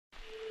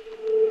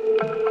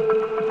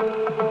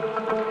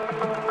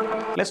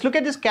Let's look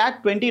at this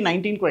CAT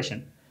 2019 question.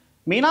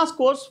 Meena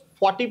scores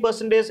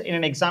 40% in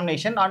an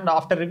examination, and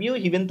after review,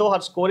 even though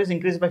her score is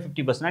increased by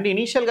 50%, and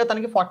initial ga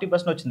tanaki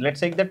 40% వచ్చింది.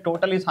 Let's say the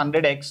total is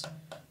 100x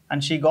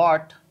and she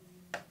got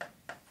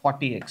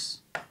 40x.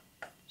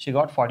 She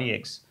got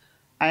 40x.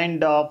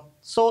 And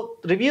so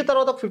review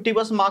tarvata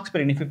 50% marks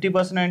పెరిగినాయి.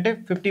 50% అంటే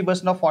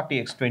 50% of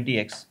 40x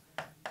 20x.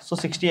 So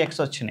 60x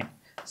వచ్చినాయి.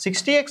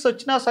 60x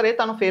వచ్చినా సరే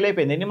తను fail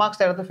అయిపోయింది. ఎన్ని marks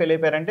తర్వాత fail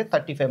అయిపోయారంటే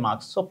 35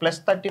 marks. So plus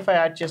 35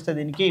 add చేస్తే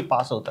దీనికి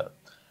పాస్ అవుతారు.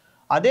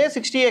 అదే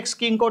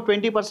 60xకి ఇంకో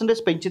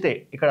 20% పెంచితే,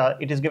 ఇక్కడ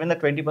ఇట్ ఈస్ గివెన్ ద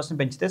 20%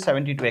 పెంచితే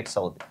 72x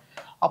అవుతుంది.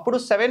 అప్పుడు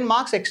 7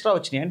 మార్క్స్ ఎక్స్ట్రా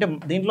వచ్చినాయి. అంటే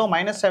దీంట్లో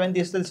 -7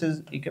 తీస్తే this is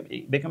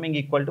becoming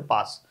equal to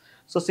pass.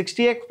 So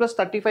 60x plus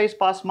 35 is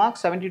pass mark,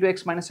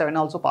 72x minus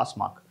 7 also pass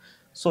mark.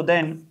 So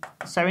then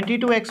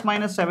 72x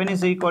minus 7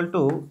 is equal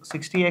to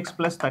 60x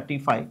plus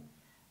 35.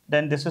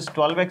 Then this is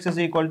 12x is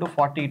equal to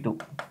 42.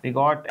 We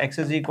got x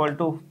is equal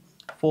to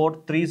 4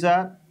 3s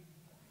are,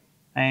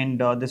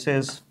 and this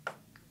is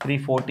 3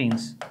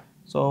 14s.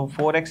 So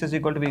 4x is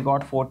equal to we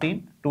got 14,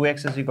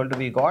 2x is equal to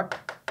we got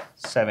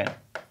 7.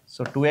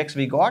 So 2x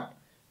we got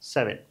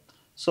 7.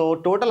 So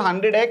total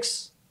 100x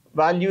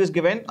value is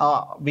given.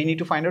 We need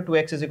to find out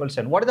 2x is equal to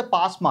 7. What is the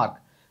pass mark?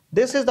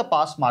 This is the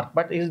pass mark,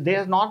 but they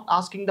are not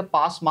asking the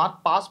pass mark,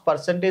 pass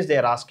percentage they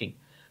are asking.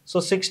 So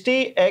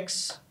 60x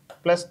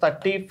plus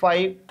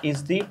 35 is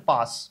the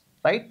pass,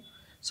 right?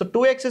 So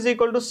 2x is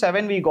equal to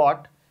 7 we got.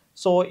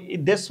 So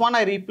this one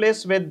I replace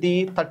with the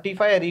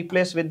 35, I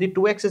replace with the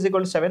 2x is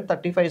equal to 7,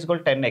 35 is equal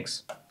to 10x.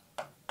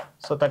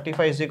 So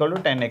 35 is equal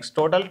to 10x.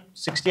 Total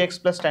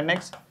 60x plus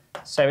 10x,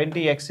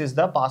 70x is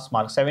the pass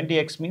mark.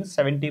 70x means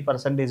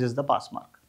 70% is the pass mark.